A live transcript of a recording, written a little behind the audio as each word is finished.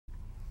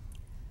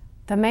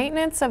The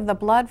maintenance of the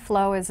blood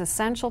flow is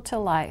essential to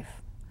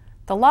life.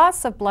 The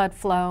loss of blood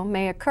flow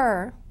may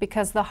occur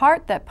because the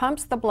heart that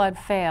pumps the blood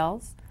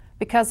fails,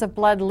 because of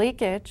blood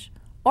leakage,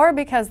 or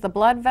because the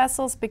blood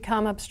vessels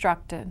become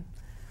obstructed.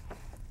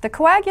 The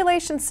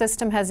coagulation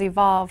system has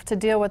evolved to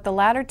deal with the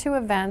latter two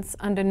events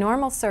under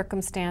normal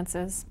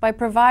circumstances by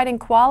providing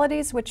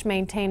qualities which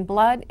maintain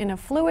blood in a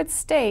fluid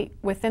state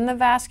within the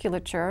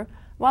vasculature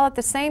while at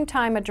the same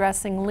time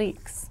addressing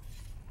leaks.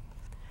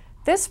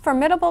 This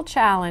formidable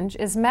challenge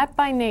is met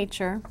by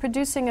nature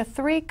producing a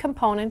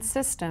three-component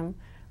system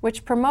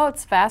which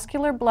promotes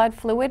vascular blood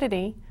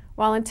fluidity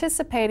while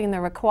anticipating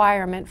the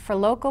requirement for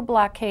local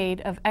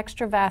blockade of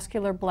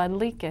extravascular blood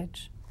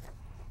leakage.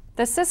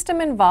 The system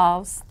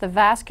involves the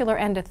vascular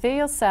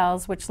endothelial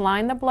cells which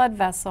line the blood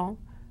vessel,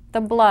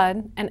 the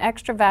blood, and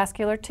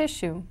extravascular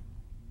tissue.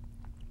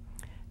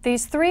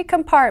 These three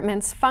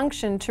compartments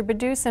function to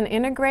produce an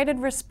integrated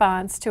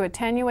response to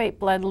attenuate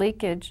blood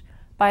leakage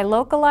by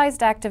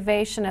localized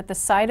activation at the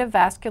site of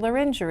vascular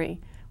injury,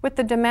 with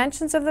the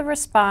dimensions of the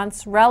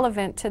response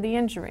relevant to the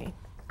injury.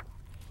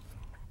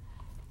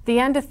 The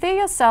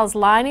endothelial cells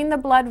lining the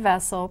blood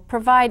vessel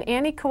provide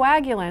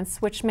anticoagulants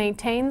which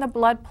maintain the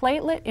blood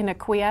platelet in a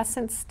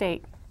quiescent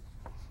state.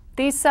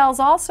 These cells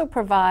also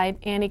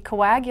provide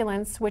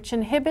anticoagulants which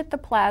inhibit the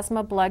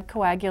plasma blood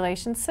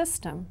coagulation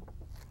system.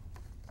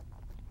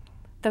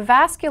 The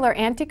vascular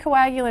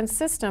anticoagulant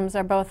systems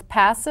are both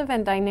passive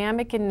and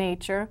dynamic in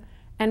nature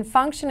and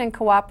function in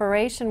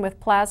cooperation with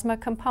plasma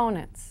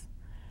components.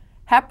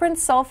 Heparin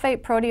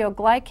sulfate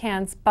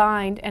proteoglycans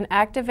bind and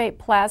activate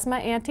plasma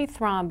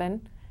antithrombin,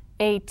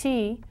 AT,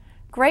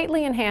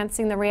 greatly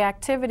enhancing the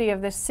reactivity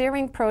of the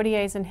serine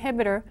protease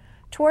inhibitor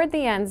toward the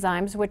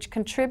enzymes which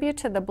contribute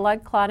to the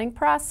blood clotting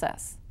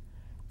process.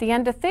 The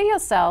endothelial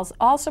cells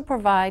also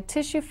provide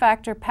tissue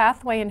factor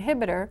pathway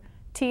inhibitor,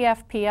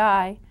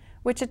 TFPI,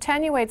 which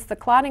attenuates the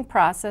clotting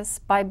process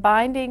by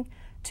binding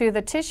to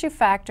the tissue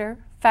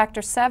factor,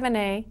 factor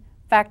 7A,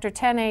 factor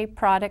 10A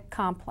product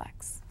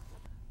complex.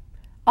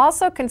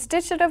 Also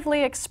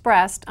constitutively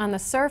expressed on the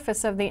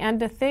surface of the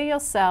endothelial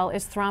cell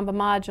is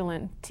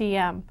thrombomodulin,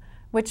 TM,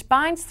 which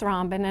binds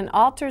thrombin and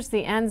alters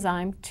the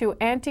enzyme to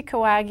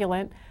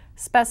anticoagulant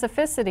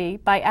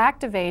specificity by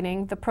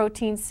activating the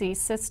protein C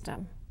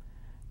system.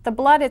 The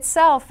blood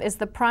itself is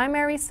the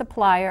primary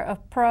supplier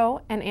of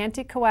pro- and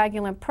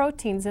anticoagulant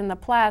proteins in the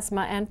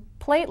plasma and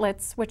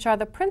platelets, which are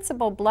the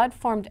principal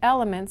blood-formed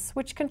elements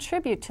which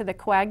contribute to the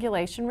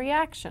coagulation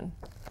reaction.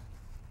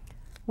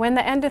 When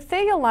the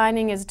endothelial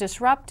lining is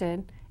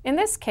disrupted, in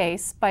this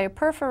case by a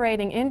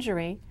perforating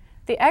injury,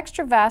 the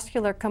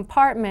extravascular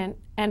compartment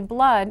and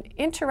blood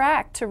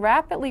interact to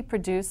rapidly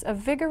produce a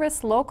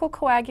vigorous local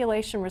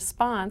coagulation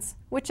response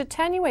which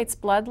attenuates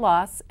blood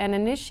loss and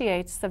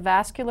initiates the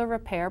vascular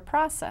repair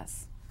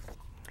process.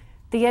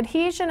 The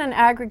adhesion and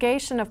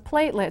aggregation of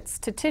platelets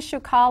to tissue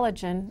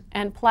collagen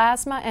and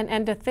plasma and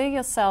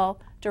endothelial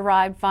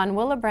cell-derived von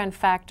Willebrand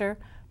factor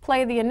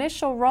play the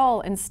initial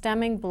role in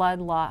stemming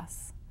blood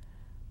loss.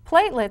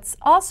 Platelets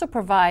also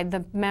provide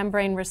the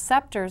membrane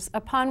receptors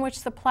upon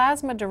which the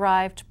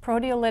plasma-derived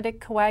proteolytic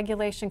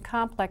coagulation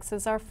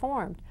complexes are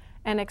formed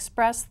and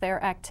express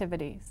their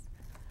activities.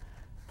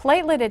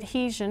 Platelet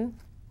adhesion,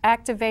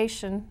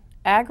 activation,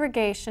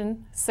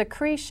 aggregation,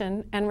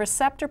 secretion, and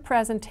receptor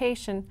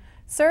presentation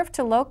serve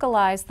to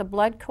localize the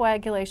blood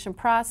coagulation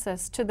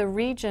process to the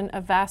region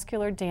of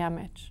vascular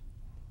damage.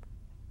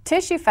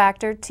 Tissue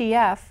factor,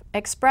 TF,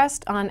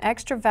 expressed on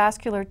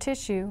extravascular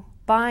tissue,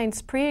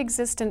 binds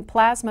pre-existent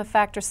plasma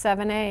factor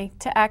 7A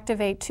to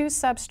activate two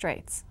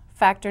substrates,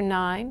 factor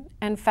 9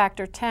 and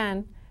factor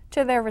 10,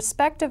 to their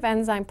respective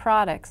enzyme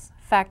products,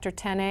 factor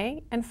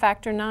 10A and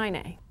factor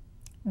 9A.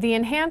 The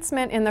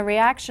enhancement in the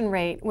reaction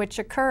rate which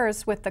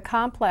occurs with the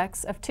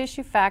complex of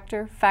tissue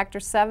factor, factor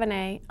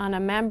 7A on a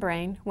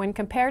membrane when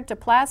compared to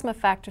plasma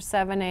factor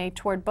 7A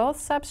toward both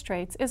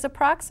substrates is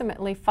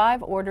approximately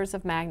 5 orders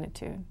of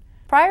magnitude.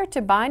 Prior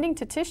to binding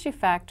to tissue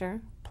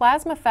factor,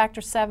 plasma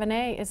factor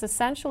 7A is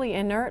essentially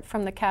inert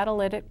from the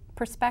catalytic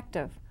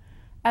perspective.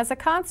 As a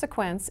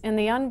consequence, in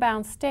the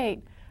unbound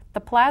state, the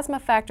plasma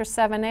factor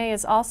 7A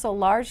is also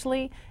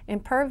largely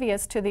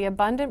impervious to the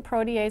abundant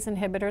protease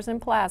inhibitors in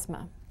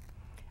plasma.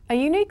 A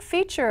unique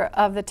feature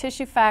of the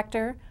tissue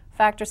factor,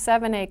 factor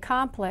 7A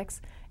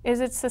complex is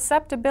its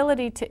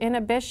susceptibility to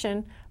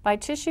inhibition by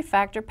tissue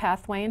factor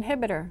pathway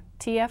inhibitor,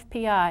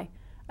 TFPI,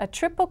 a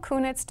triple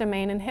Kunitz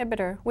domain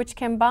inhibitor which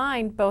can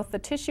bind both the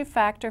tissue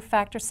factor,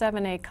 factor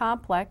 7A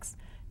complex,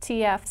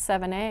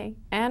 TF7A,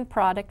 and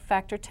product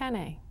factor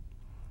 10A.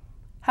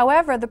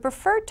 However, the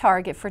preferred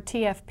target for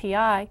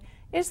TFPI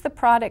is the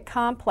product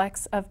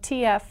complex of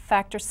TF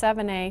factor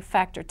 7A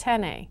factor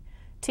 10A,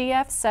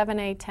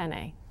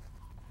 TF7A10A.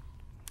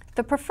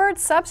 The preferred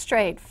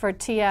substrate for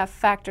TF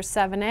factor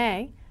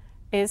 7A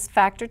is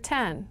factor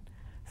 10.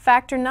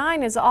 Factor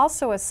 9 is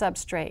also a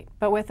substrate,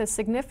 but with a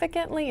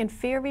significantly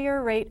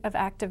inferior rate of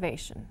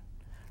activation.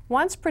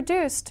 Once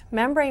produced,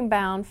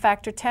 membrane-bound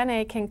factor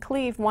 10A can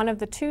cleave one of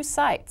the two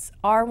sites,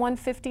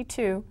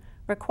 R152,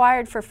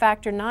 required for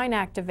factor IX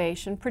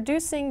activation,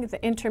 producing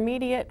the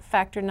intermediate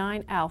factor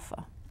IX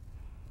alpha.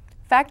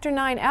 Factor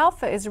IX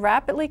alpha is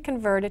rapidly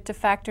converted to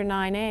factor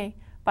IXA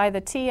by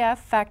the TF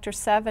factor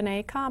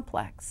 7A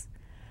complex.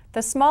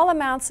 The small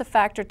amounts of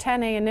factor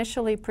Xa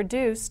initially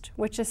produced,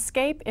 which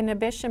escape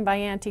inhibition by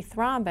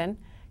antithrombin,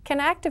 can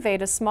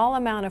activate a small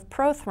amount of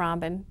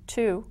prothrombin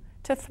 2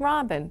 to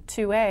thrombin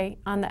 2A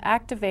on the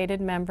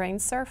activated membrane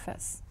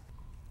surface.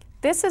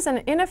 This is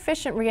an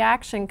inefficient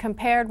reaction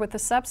compared with the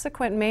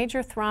subsequent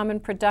major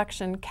thrombin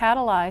production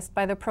catalyzed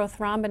by the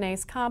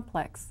prothrombinase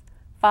complex,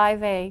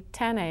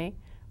 5A-10A,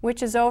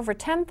 which is over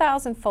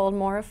 10,000-fold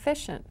more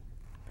efficient.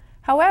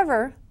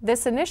 However,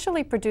 this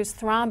initially produced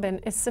thrombin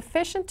is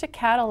sufficient to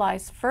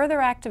catalyze further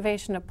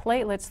activation of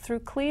platelets through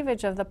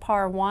cleavage of the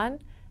PAR1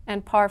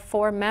 and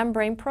PAR4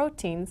 membrane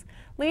proteins,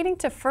 leading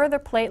to further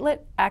platelet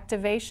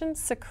activation,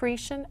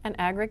 secretion, and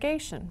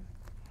aggregation.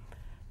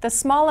 The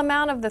small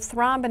amount of the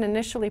thrombin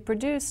initially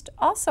produced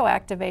also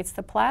activates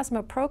the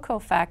plasma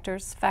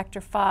procofactors factor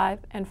V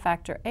and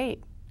factor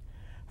VIII.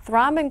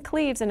 Thrombin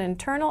cleaves an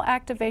internal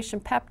activation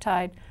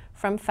peptide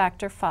from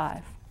factor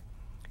V.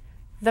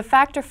 The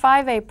factor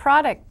 5A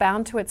product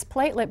bound to its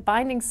platelet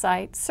binding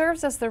site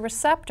serves as the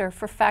receptor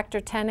for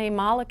factor Xa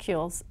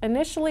molecules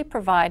initially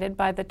provided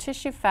by the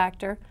tissue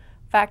factor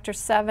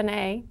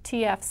 7A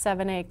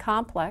TF7A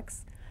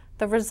complex.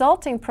 The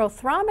resulting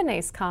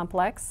prothrombinase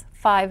complex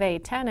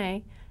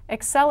 5A-10A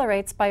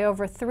accelerates by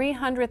over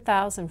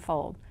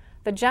 300,000-fold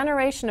the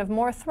generation of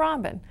more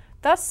thrombin,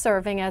 thus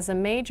serving as a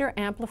major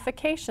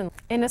amplification.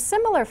 In a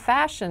similar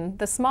fashion,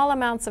 the small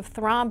amounts of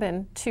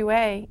thrombin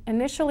 2A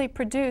initially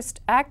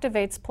produced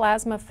activates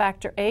plasma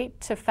factor VIII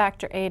to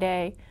factor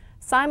VIIIA,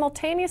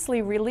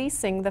 simultaneously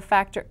releasing the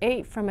factor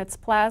VIII from its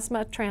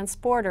plasma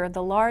transporter,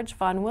 the large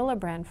von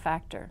Willebrand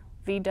factor,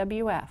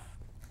 VWF.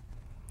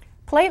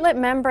 Platelet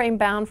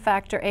membrane-bound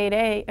factor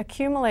VIIIA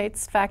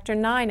accumulates factor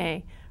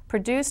IXA,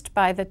 produced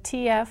by the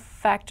TF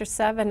factor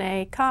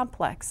 7A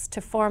complex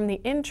to form the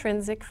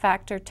intrinsic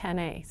factor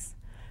Xas.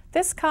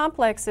 This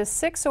complex is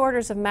 6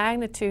 orders of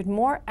magnitude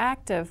more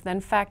active than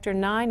factor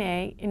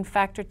IXA in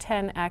factor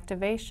X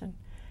activation.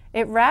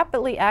 It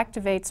rapidly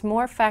activates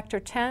more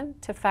factor X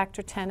to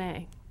factor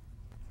Xa.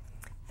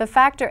 The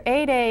factor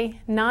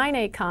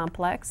 8A-9A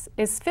complex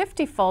is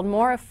 50-fold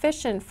more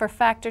efficient for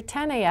factor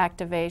Xa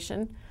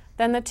activation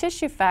than the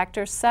tissue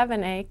factor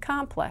 7A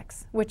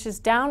complex, which is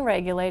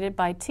downregulated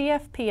by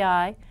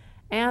TFPI,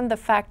 and the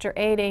factor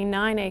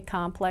 8A-9A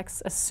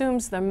complex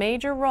assumes the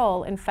major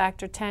role in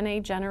factor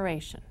Xa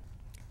generation.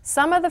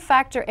 Some of the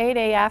factor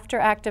 8A after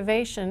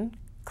activation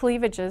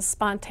cleavages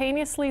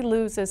spontaneously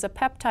loses a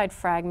peptide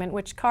fragment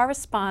which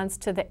corresponds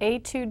to the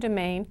A2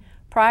 domain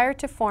prior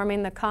to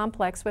forming the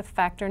complex with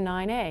factor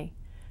 9A.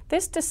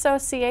 This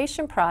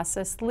dissociation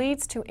process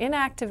leads to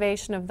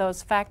inactivation of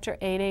those factor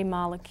 8A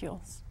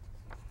molecules.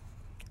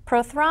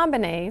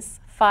 Prothrombinase,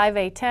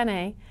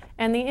 5A-10A,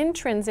 and the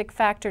intrinsic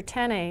factor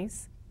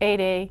Xas,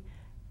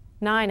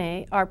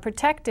 8A-9A, are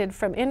protected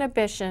from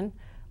inhibition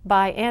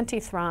by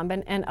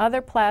antithrombin and other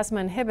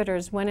plasma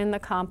inhibitors when in the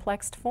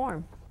complexed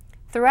form.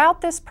 Throughout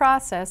this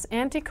process,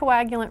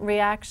 anticoagulant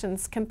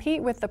reactions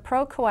compete with the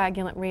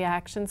procoagulant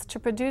reactions to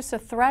produce a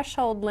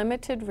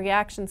threshold-limited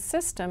reaction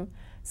system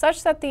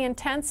such that the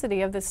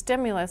intensity of the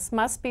stimulus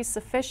must be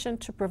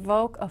sufficient to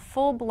provoke a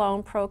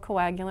full-blown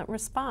procoagulant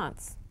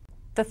response.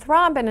 The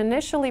thrombin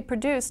initially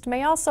produced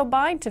may also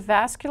bind to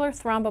vascular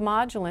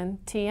thrombomodulin,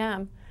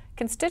 TM,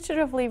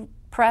 constitutively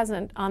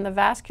present on the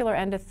vascular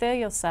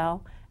endothelial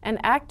cell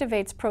and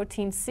activates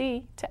protein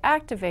C to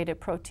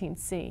activated protein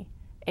C,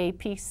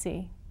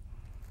 APC.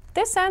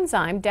 This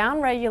enzyme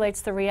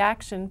downregulates the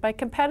reaction by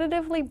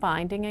competitively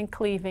binding and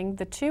cleaving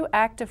the 2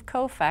 active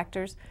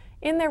cofactors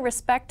in their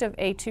respective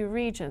A2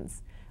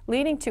 regions,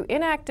 leading to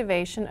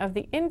inactivation of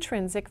the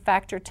intrinsic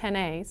factor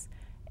Xas,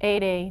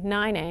 8A,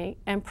 9A,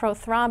 and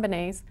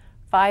prothrombinase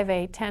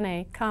 5A,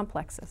 10A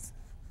complexes.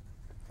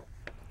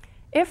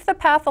 If the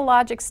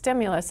pathologic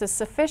stimulus is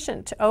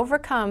sufficient to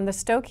overcome the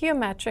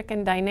stoichiometric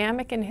and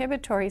dynamic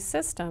inhibitory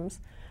systems,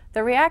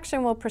 the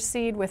reaction will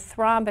proceed with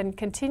thrombin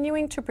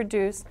continuing to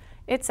produce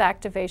its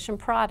activation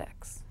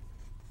products.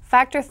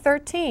 Factor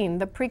 13,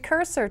 the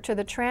precursor to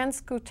the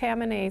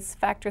transglutaminase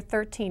factor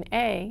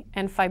 13A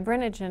and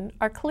fibrinogen,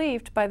 are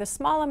cleaved by the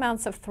small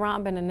amounts of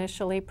thrombin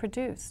initially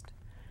produced.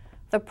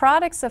 The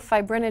products of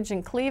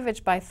fibrinogen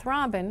cleavage by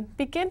thrombin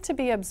begin to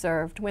be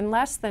observed when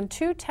less than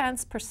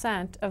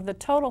 0.2% of the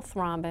total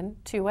thrombin,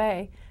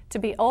 2A, to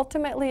be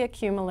ultimately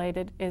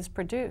accumulated is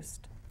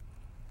produced.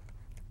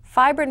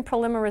 Fibrin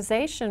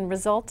polymerization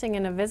resulting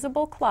in a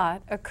visible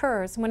clot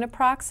occurs when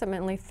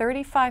approximately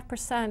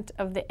 35%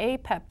 of the A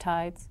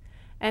peptides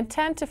and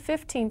 10 to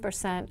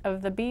 15%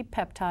 of the B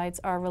peptides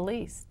are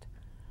released.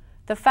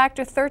 The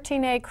factor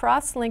 13A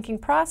cross-linking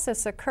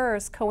process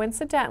occurs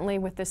coincidentally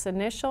with this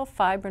initial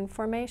fibrin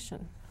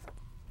formation.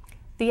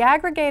 The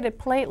aggregated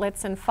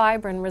platelets and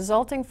fibrin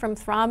resulting from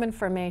thrombin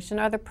formation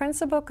are the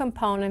principal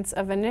components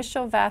of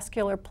initial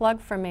vascular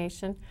plug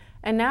formation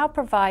and now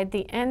provide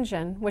the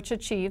engine which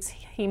achieves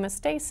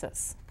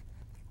hemostasis.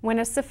 When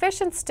a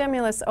sufficient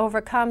stimulus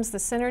overcomes the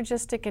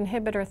synergistic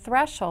inhibitor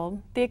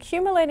threshold, the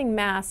accumulating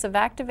mass of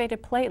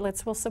activated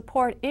platelets will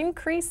support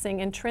increasing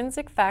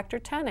intrinsic factor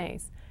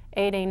 10As,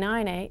 8A,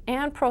 9A,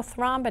 and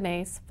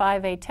prothrombinase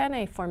 5A,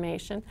 10A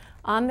formation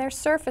on their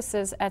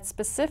surfaces at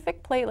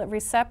specific platelet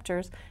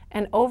receptors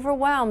and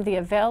overwhelm the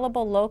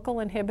available local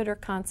inhibitor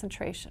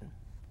concentration.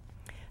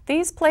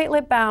 These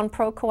platelet-bound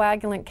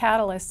procoagulant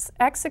catalysts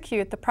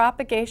execute the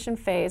propagation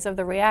phase of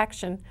the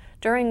reaction,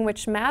 during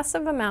which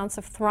massive amounts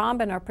of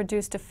thrombin are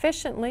produced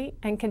efficiently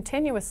and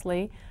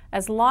continuously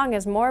as long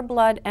as more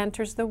blood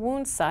enters the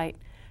wound site,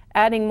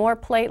 adding more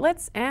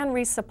platelets and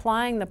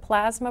resupplying the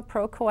plasma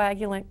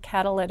procoagulant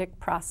catalytic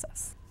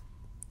process.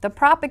 The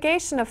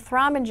propagation of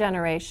thrombin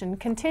generation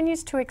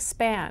continues to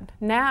expand,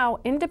 now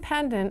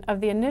independent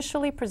of the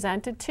initially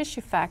presented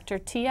tissue factor,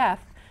 TF,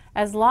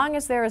 as long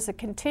as there is a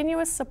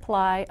continuous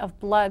supply of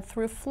blood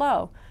through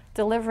flow,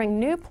 delivering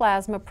new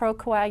plasma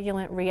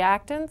procoagulant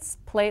reactants,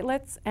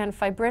 platelets, and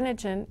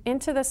fibrinogen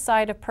into the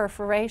site of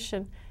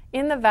perforation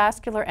in the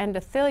vascular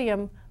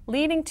endothelium,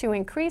 leading to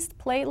increased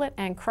platelet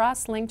and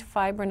cross-linked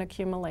fibrin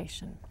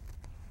accumulation.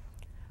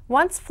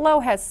 Once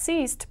flow has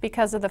ceased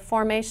because of the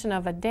formation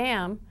of a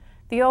dam,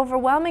 the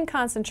overwhelming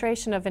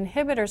concentration of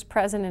inhibitors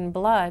present in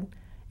blood,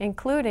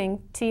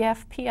 including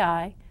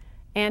TFPI,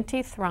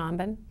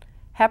 antithrombin,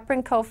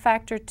 heparin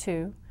cofactor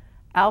 2,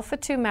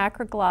 alpha-2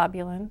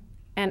 macroglobulin,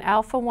 and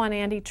alpha-1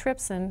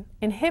 antitrypsin,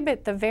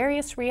 inhibit the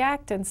various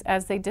reactants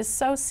as they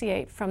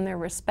dissociate from their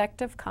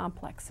respective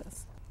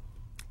complexes.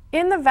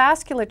 In the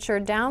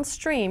vasculature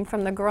downstream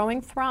from the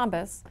growing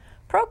thrombus,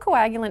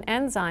 procoagulant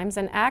enzymes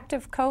and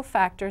active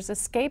cofactors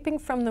escaping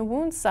from the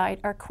wound site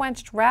are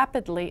quenched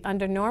rapidly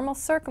under normal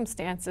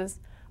circumstances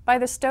by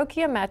the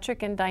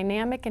stoichiometric and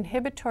dynamic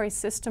inhibitory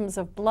systems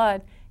of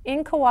blood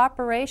in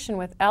cooperation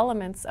with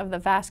elements of the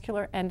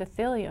vascular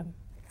endothelium.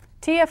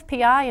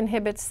 TFPI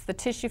inhibits the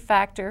tissue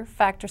factor,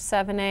 factor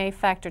 7A,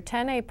 factor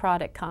 10A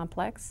product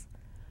complex.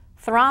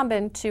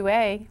 Thrombin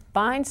 2A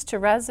binds to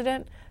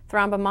resident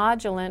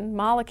thrombomodulin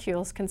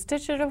molecules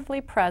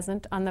constitutively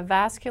present on the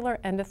vascular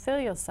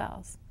endothelial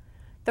cells.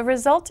 The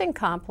resulting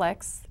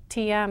complex,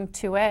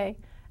 TM2A,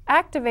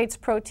 activates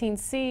protein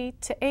C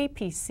to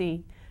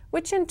APC,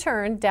 which in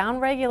turn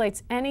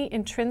downregulates any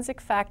intrinsic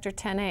factor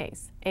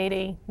 10As,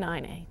 8A,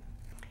 9A.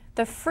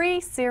 The free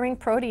serine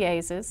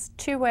proteases,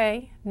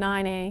 2A,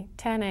 9A,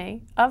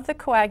 10A, of the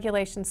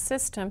coagulation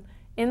system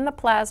in the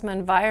plasma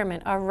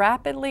environment are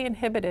rapidly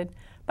inhibited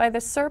by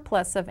the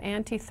surplus of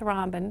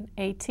antithrombin,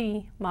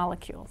 AT,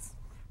 molecules.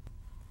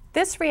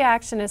 This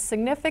reaction is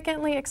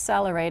significantly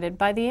accelerated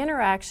by the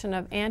interaction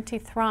of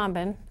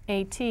antithrombin,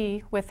 AT,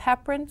 with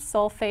heparin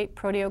sulfate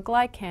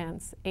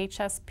proteoglycans,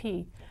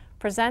 HSP,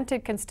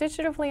 presented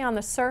constitutively on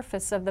the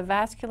surface of the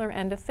vascular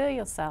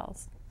endothelial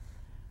cells.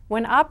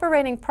 When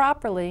operating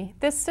properly,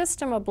 this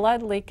system of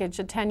blood leakage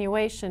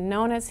attenuation,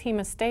 known as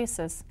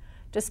hemostasis,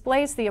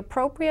 displays the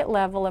appropriate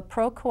level of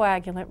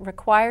procoagulant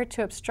required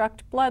to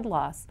obstruct blood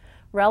loss,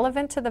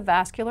 relevant to the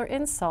vascular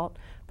insult,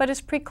 but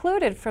is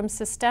precluded from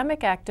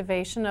systemic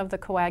activation of the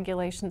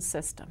coagulation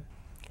system.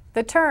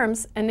 The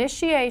terms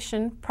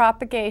initiation,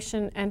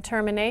 propagation, and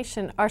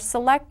termination are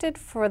selected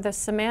for the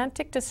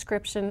semantic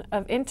description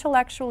of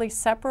intellectually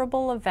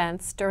separable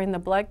events during the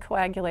blood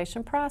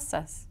coagulation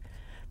process.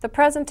 The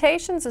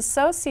presentations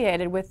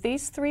associated with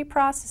these three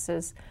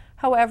processes,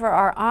 however,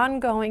 are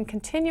ongoing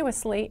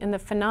continuously in the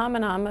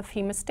phenomenon of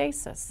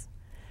hemostasis.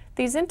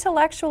 These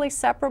intellectually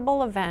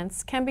separable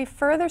events can be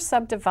further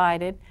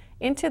subdivided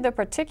into the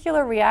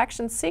particular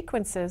reaction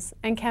sequences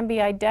and can be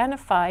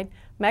identified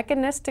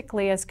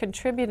mechanistically as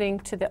contributing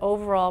to the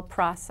overall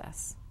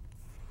process.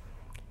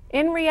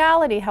 In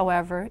reality,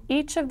 however,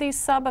 each of these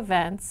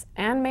sub-events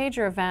and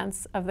major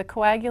events of the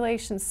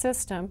coagulation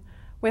system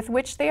with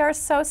which they are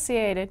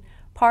associated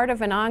part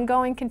of an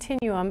ongoing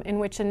continuum in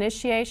which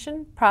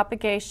initiation,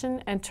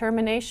 propagation, and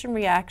termination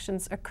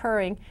reactions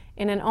occurring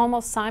in an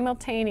almost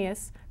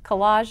simultaneous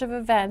collage of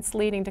events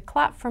leading to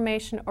clot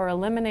formation or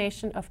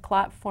elimination of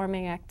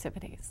clot-forming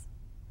activities.